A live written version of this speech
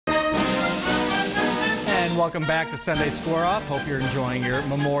And welcome back to Sunday Square Off. Hope you're enjoying your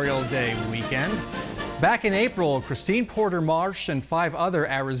Memorial Day weekend. Back in April, Christine Porter Marsh and 5 other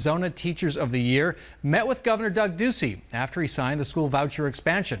Arizona Teachers of the Year met with Governor Doug Ducey after he signed the school voucher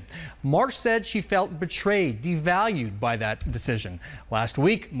expansion. Marsh said she felt betrayed, devalued by that decision. Last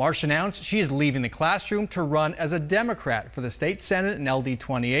week, Marsh announced she is leaving the classroom to run as a Democrat for the state Senate in LD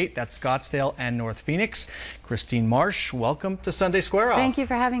 28, that's Scottsdale and North Phoenix. Christine Marsh, welcome to Sunday Square Off. Thank you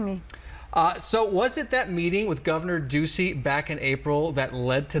for having me. So was it that meeting with Governor Ducey back in April that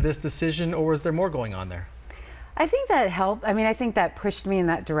led to this decision, or was there more going on there? I think that helped. I mean, I think that pushed me in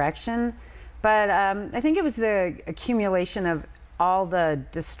that direction. But I think it was the accumulation of all the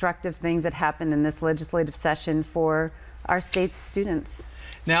destructive things that happened in this legislative session for our state's students.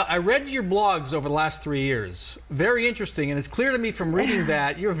 Now, I read your blogs over the last 3 years. Very interesting, and it's clear to me from reading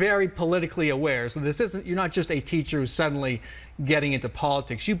that you're very politically aware. So you're not just a teacher who's suddenly getting into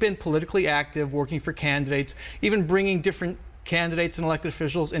politics. You've been politically active, working for candidates, even bringing different candidates and elected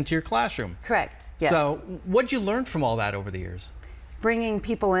officials into your classroom. Correct, yes. So what'd you learn from all that over the years? Bringing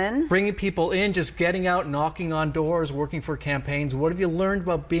people in. Bringing people in, just getting out, knocking on doors, working for campaigns. What have you learned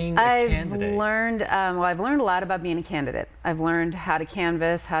about being a candidate? I've learned a lot about being a candidate. I've learned how to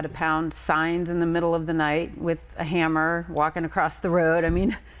canvass, how to pound signs in the middle of the night with a hammer, walking across the road. I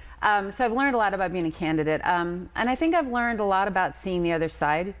mean, so I've learned a lot about being a candidate. And I think I've learned a lot about seeing the other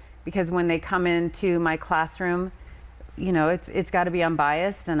side, because when they come into my classroom, you know, it's got to be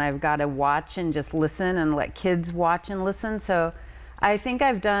unbiased, and I've got to watch and just listen and let kids watch and listen. So I think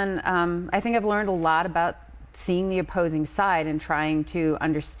I've learned a lot about seeing the opposing side and trying to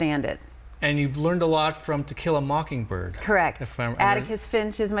understand it. And you've learned a lot from To Kill a Mockingbird. Correct. Atticus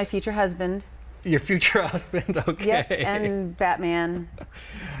Finch is my future husband. Your future husband, okay. Yep, and Batman.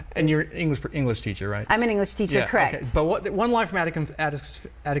 And you're an English teacher, right? I'm an English teacher, yeah, correct. Okay. But one line from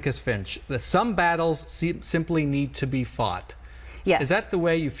Atticus Finch, that some battles simply need to be fought. Yes. Is that the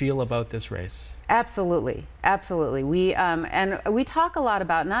way you feel about this race? Absolutely, absolutely. And we talk a lot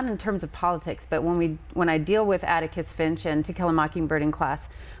about, not in terms of politics, but when I deal with Atticus Finch and To Kill a Mockingbird in class,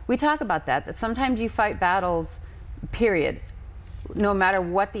 we talk about that sometimes you fight battles, period. No matter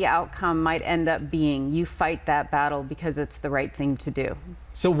what the outcome might end up being, you fight that battle because it's the right thing to do.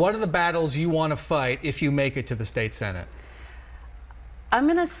 So what are the battles you want to fight if you make it to the state Senate? I'm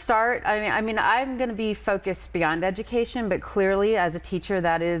going to start, I'm going to be focused beyond education, but clearly as a teacher,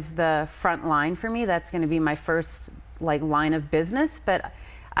 that is the front line for me. That's going to be my first line of business. But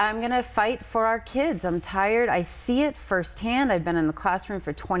I'm going to fight for our kids. I'm tired. I see it firsthand. I've been in the classroom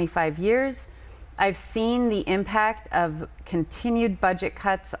for 25 years. I've seen the impact of continued budget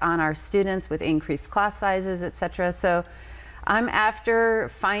cuts on our students with increased class sizes, etc. So I'm after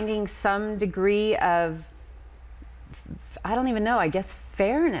finding some degree of, I don't even know, I guess,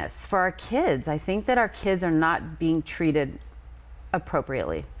 fairness for our kids. I think that our kids are not being treated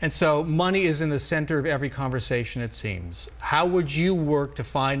appropriately. And so money is in the center of every conversation, it seems. How would you work to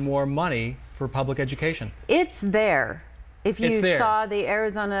find more money for public education? It's there. If you saw the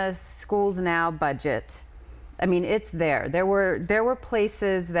Arizona Schools Now budget, I mean, it's there. There were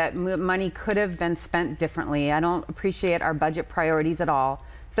places that money could have been spent differently. I don't appreciate our budget priorities at all.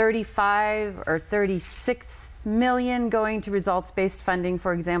 35 or 36 million going to results-based funding,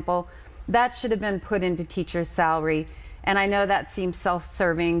 for example, that should have been put into teachers' salary. And I know that seems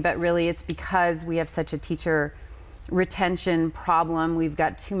self-serving, but really it's because we have such a teacher retention problem. We've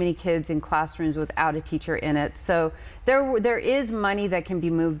got too many kids in classrooms without a teacher in it. So there is money that can be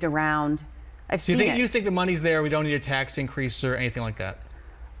moved around. So you think the money's there, we don't need a tax increase or anything like that?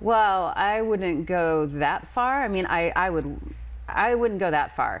 Well, I wouldn't go that far. I mean, I wouldn't go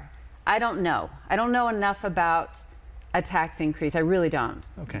that far. I don't know. I don't know enough about a tax increase. I really don't.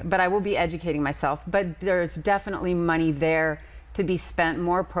 Okay. But I will be educating myself. But there's definitely money there to be spent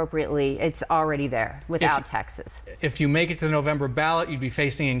more appropriately. It's already there without taxes. If you make it to the November ballot, you'd be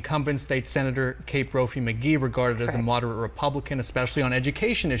facing incumbent State Senator Brophy McGee, regarded as a moderate Republican, especially on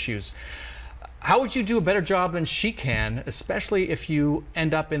education issues. How would you do a better job than she can, especially if you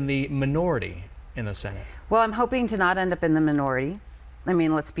end up in the minority in the Senate? Well, I'm hoping to not end up in the minority. I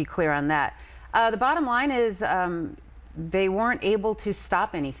mean, let's be clear on that. The bottom line is they weren't able to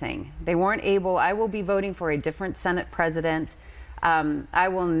stop anything. They weren't able. I will be voting for a different Senate president. I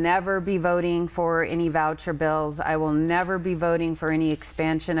will never be voting for any voucher bills. I will never be voting for any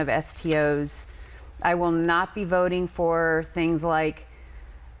expansion of STOs. I will not be voting for things like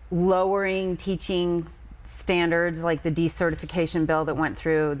lowering teaching standards, like the decertification bill that went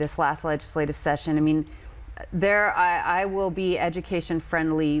through this last legislative session. I mean, I will be education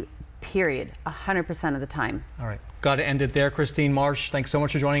friendly, period, 100% of the time. All right. Got to end it there. Christine Marsh, thanks so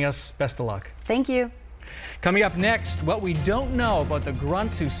much for joining us. Best of luck. Thank you. Coming up next, what we don't know about the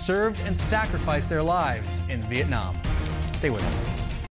grunts who served and sacrificed their lives in Vietnam. Stay with us.